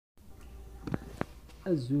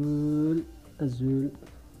أزول أزول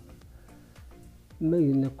ما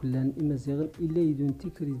قلنا كلان إمازيغن إلا يدون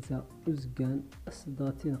تكريزا أزقان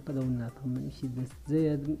أصداتين قدونا طمن إشي دست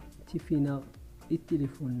زياد تيفيناغ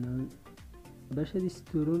التليفون باش هادي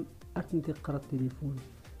ستورون أرتن تقرا التليفون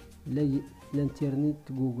لا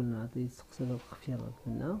الانترنت جوجل نعطي سقسا الخفيرات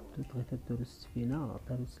لنا تبغي تدرس تيفيناغ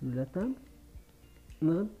تدرس لولاتان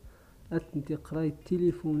نعم أرتن تقرا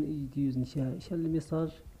التليفون يديوز نشا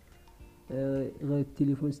الميساج غير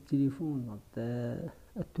التليفون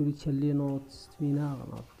التوري تشلي نوت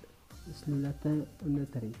تيفيناغ سلولاتان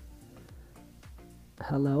ونتري.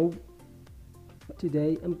 Hello,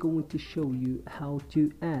 today I'm going to show you how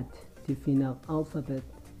to add Tifinagh alphabet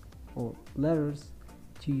or letters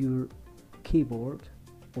to your keyboard,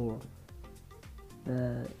 or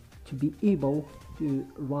to be able to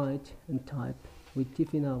write and type with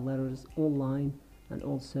Tifinagh letters online and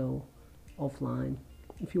also offline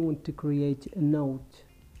if you want to create a note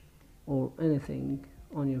or anything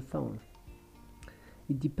on your phone.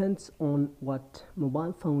 It depends on what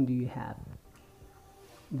mobile phone do you have.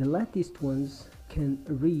 The latest ones can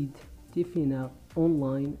read Tifinagh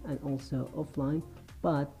online and also offline,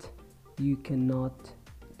 but you cannot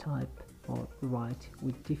type or write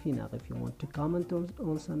with Tifinagh if you want to comment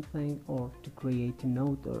on something or to create a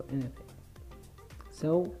note or anything.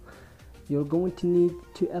 So you're going to need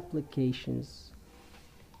two applications.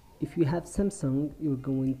 If you have Samsung, you're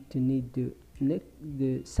going to need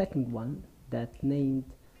the second one that named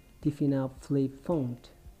Tifinagh Flip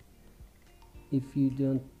Font. If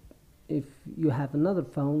you have another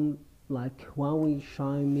phone like Huawei,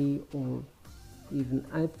 Xiaomi, or even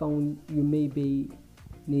iPhone, you maybe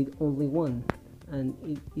need only one, and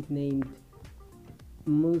it named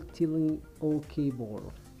Multiling O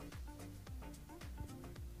Keyboard.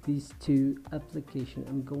 These two applications,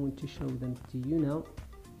 I'm going to show them to you now,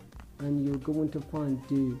 and you're going to find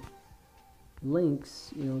the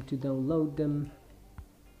links, to download them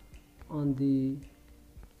on the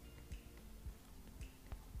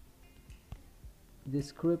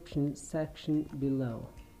description section below.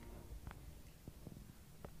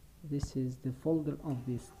 This is the folder of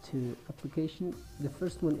these two applications. The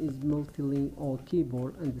first one is Multiling O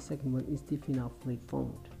Keyboard and the second one is Tifinagh Flip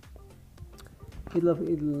Font.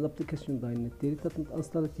 الابليكاسيون داين التيري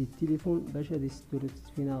تنستالتي التليفون باش هادي ستوري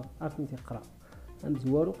تيفيناغ عرفتي تقرا ام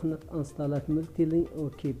زوارو قلنا انستالات Multiling O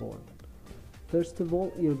Keyboard. First of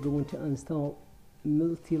all, you're going to install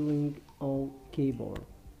Multiling O Keyboard.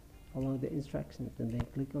 Follow the instructions and then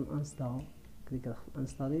click on install. Click on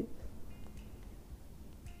install it.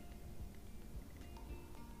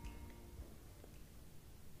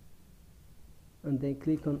 And then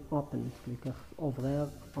click on open. click on ouvrir,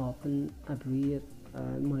 open, abrir,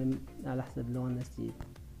 المهم على حسب اللغة الناس.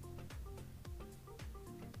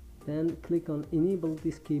 Then click on enable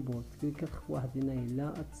this keyboard. click واحد هنا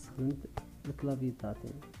إلا تستخدم الكلافي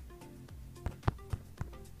تاعتي.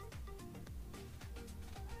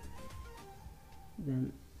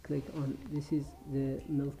 Then click on, this is the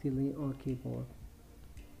Multiling O Keyboard.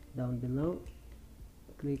 Down below,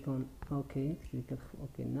 click on OK. click on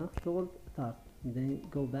OK now. Start. Then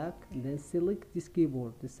go back and then select this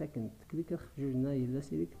keyboard, the second. click on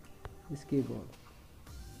select this keyboard.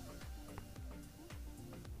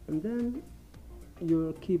 And then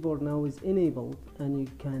your keyboard now is enabled and you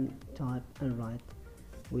can type and write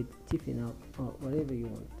with Tifinagh or whatever you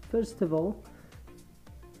want. First of all,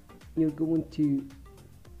 you're going to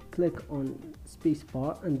click on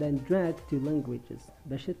spacebar and then drag to languages.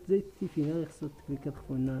 باش تزيد تيفيناغ خصك تكليك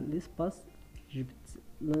خونا ليسباس جبت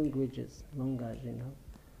languages هنا.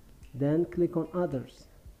 Then click on others.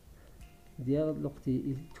 ديال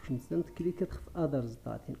الوقتي تكون تكليك في others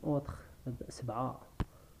تاعتين اوتر 7.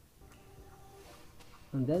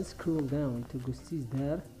 And then scroll down to go سيز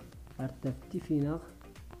دار عرفت تيفيناغ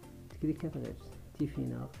تكليك غير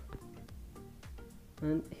تيفيناغ.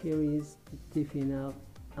 And here is the Tifinagh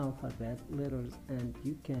alphabet letters, and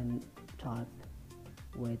you can type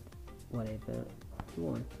with whatever you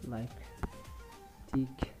want, like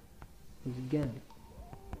tick again,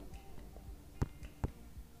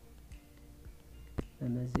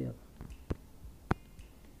 Amazir.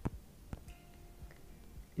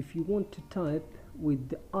 If you want to type with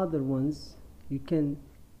the other ones, you can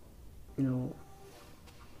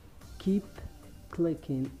keep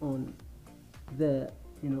clicking on the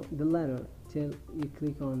letter till you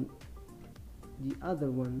click on the other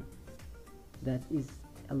one that is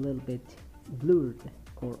a little bit blurred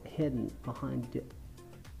or hidden behind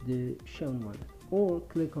the shown one, or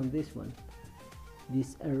click on this one,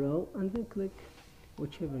 this arrow, and then click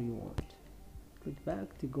whichever you want. Click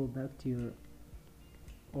back to go back to your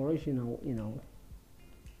original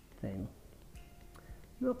thing.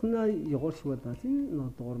 نقنا يغور شوى داتين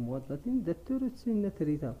نطور مواد داتين داتور تسين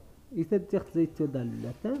نتريتا إذا دخت زي تودا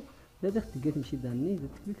للاتا لا دخت تلقى تمشي داني إذا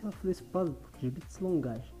تكليكها في الإسباز جبت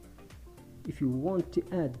سلونجاج. If you want to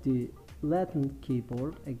add the Latin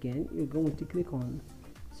keyboard again, you're going to click on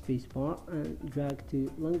spacebar and drag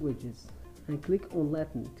to languages and click on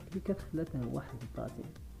Latin. تكليكها في Latin واحد داتين.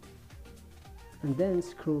 And then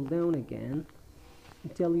scroll down again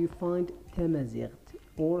until you find تمازيغت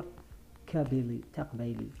or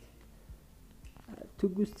تقبيليت.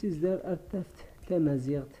 تقوستيز دار ارتفت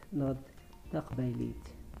تمازيغت نغد تقبيليت.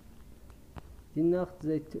 دي ناخد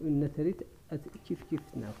زيت النثريت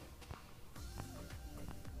كيف ناخد.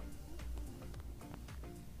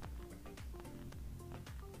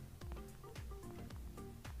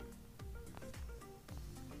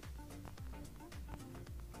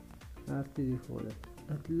 عرفتي دي فولت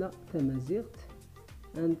لا تمازيغت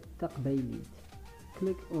and تقبيليت.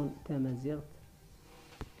 Click on تمازيغت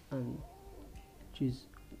and choose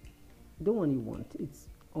the one you want. It's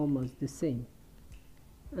almost the same,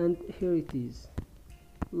 and here it is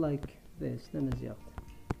like this تمازيغت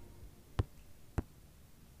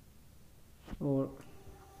or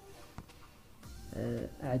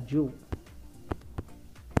عجو.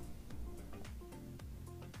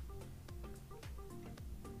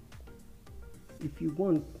 If you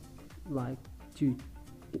want like to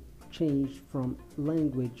change from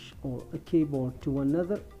language or a keyboard to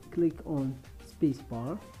another, click on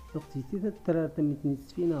spacebar. وقتي ترى تمتني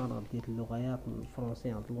تفيناغ ديال اللغات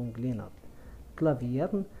الفرنسية الانجليزية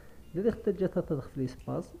كلافيات إذا احتاجت تدخل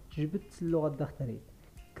سباس جبت اللغة الداخلية.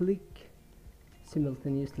 Click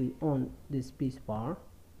simultaneously on the spacebar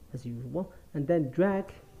as usual and then drag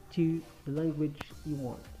to the language you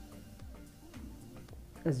want.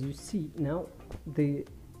 As you see now, the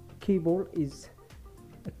keyboard is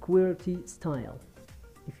a QWERTY style.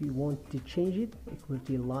 If you want to change it, a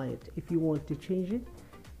QWERTY light. If you want to change it,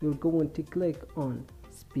 you're going to click on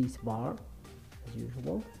spacebar as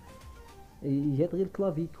usual. يدغي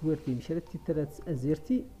الكلافي كويرتي مشات تيترات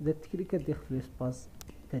ازيرتي ذا تكليك دير في سباس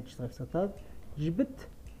تاج سطاد جبت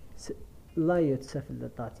لايت سافل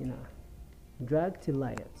تاعتنا drag to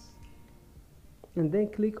layers and then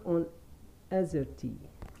click on azerty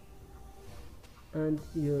and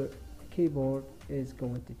your keyboard is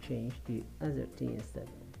going to change to azerty instead.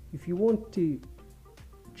 If you want to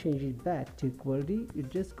change it back to QWERTY,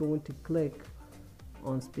 you're just going to click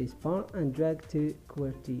on spacebar and drag to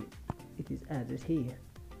QWERTY. It is added here,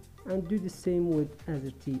 and do the same with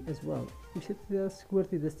azerty as well. مشيت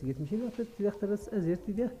QWERTY دستقيت مشي إذا اخترت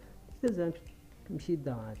azerty ده تلزم تمشي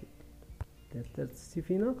دا عادي. درت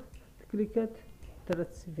تيفيناغ تكليكات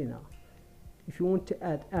درت تيفيناغ. If you want to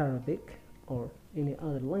add Arabic or any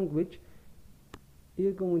other language,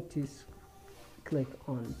 you're going to click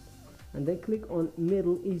on and then click on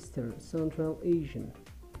Middle Eastern, Central Asian.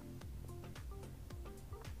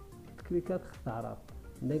 كليكات اختارت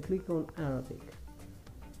and then click on Arabic,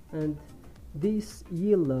 and this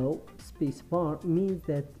yellow space bar means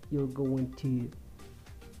that you're going to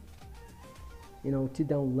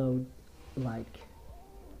download like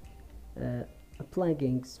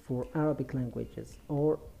plugins for Arabic languages,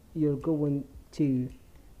 or you're going to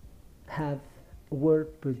have word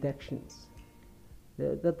productions.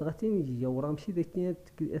 ضغطين يجي ورا مشي داك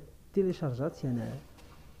تيليشارجات يعني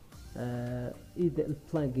إذا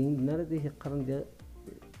البلاجين نرد يقرن ديال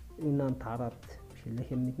إن تعرضت مشي اللي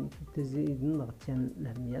كان تزيد نضغط يعني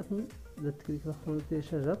الأهميات إذا تكليك تدخل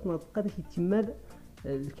تيليشارجات نبقى داك يتماد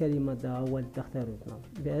الكلمة دا أول تختاروتنا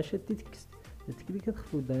باش تتكست تكليك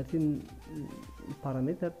تدخل دايرتين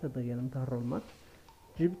البارامتر تغير نتاع الرولمات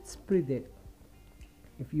جبت سبريديت.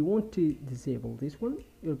 If you want to disable this one,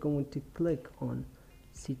 you're going to click on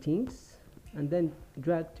settings and then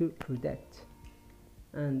drag to protect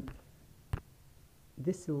and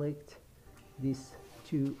deselect these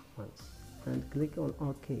two ones and click on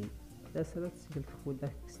OK. that's it. سجلت خود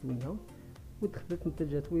داك كستوينها ودخلت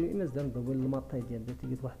نتاجات وين إما زدان ضوي المطاي ديال دا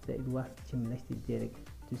تلقيت 1+1 تملاش ديالك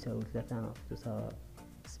تساوي 3 تساوي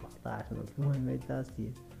 17 المهم هيدا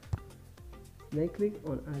ستيل. then click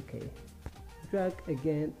on OK. drag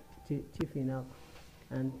again to Tifinagh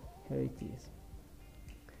and here it is.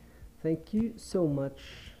 Thank you so much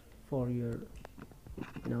for your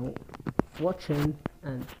watching,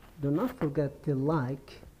 and do not forget to like,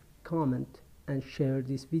 comment and share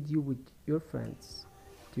this video with your friends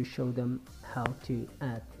to show them how to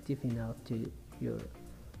add Tifinagh to your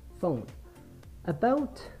phone.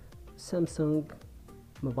 About Samsung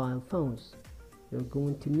mobile phones, you're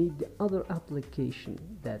going to need the other application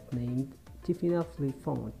that named Tifinagh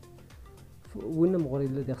font وين مغري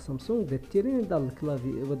لدى سامسونج دا تيرين دار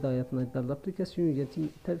الكلافي ودا يطنا دار لابليكاسيون ديال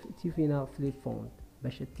تيفيناغ فليب فون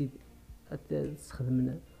باش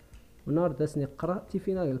تستخدمنا ونار داسني قرا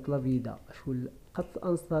تيفيناغ الكلافي دا شو قد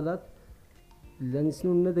انستالات لان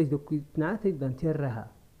سنون ندي دوك تنعات يبان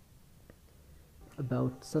تيرها.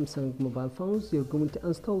 About Samsung mobile phones, you're going to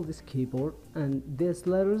install this keyboard and these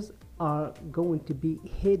letters are going to be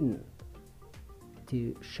hidden. To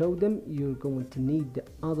show them, you're going to need the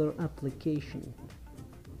other application,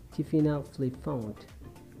 Tifinagh Flip Phone,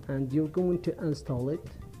 and you're going to install it.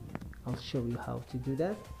 I'll show you how to do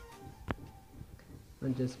that.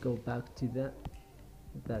 And just go back to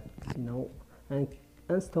that and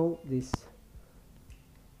install this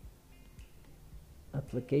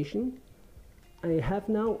application. I have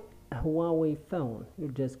now a Huawei phone.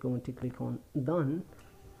 You're just going to click on done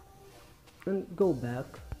and go back.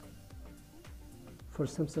 For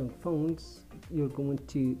Samsung phones, you're going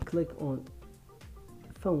to click on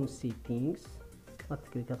phone settings,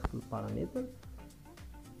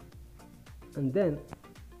 and then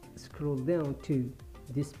scroll down to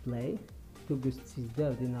display.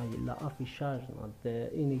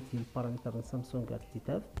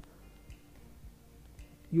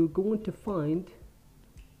 You're going to find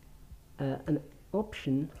an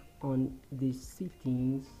option on the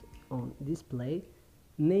settings on display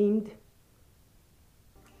named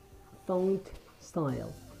font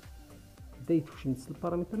style. ديت واش نفس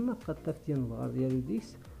البارامتر نبقى تفتين الغار ديالو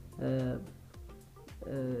ديكس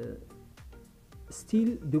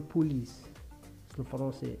ستيل دو بوليس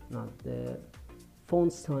بالفرنسي نعم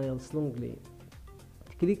فونت ستايل بالانجلي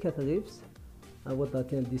تكليكات غيبس وضع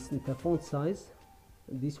كان ديس انت فونت سايز.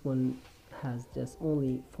 This one has just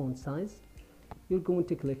only font size. You're going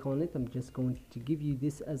to click on it. I'm just going to give you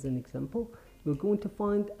this as an example. You're going to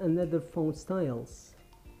find another font styles.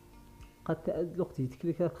 قد لقتي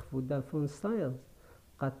تكليك خفو دا فون ستايلز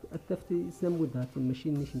قد التفتي سنمودات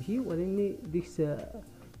الماشين نمشي ولاني ديكس يعني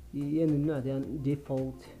النوع ديال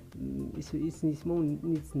ديفولت اسمو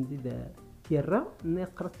نيتس ندير تيرا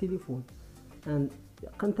نقرا التليفون and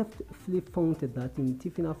قنت فليب فونت دات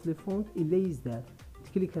تيفيناغ فليب فونت الا يزداد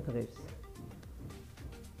تكليكات غير.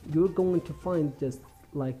 You're going to find just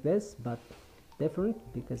like this but different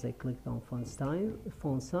because I clicked on font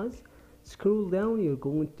size. Scroll down, you're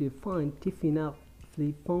going to find Tifinagh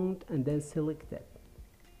Flip Font and then select it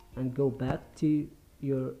and go back to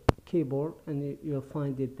your keyboard and you'll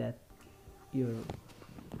find it that your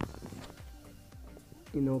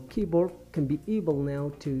keyboard can be able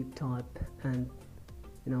now to type and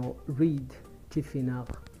read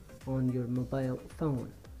Tifinagh on your mobile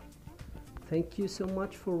phone. Thank you so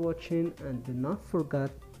much for watching and do not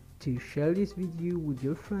forget to share this video with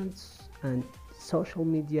your friends and social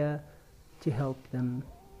media to help them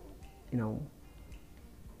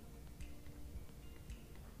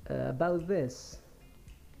about this.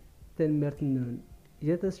 تنمرت النون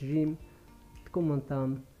يا تسجيم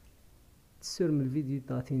تكومنتام تسير من الفيديو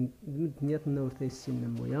تاعتين الدنيا تنور تيسين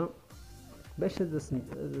مويا باش هذا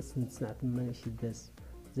سنعت مانيش داس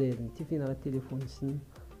زايد انت فين على التليفون سن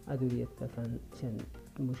ادويه تفان كان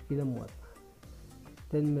المشكله موافقه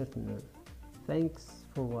تنمرت النون. Thanks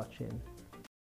for watching.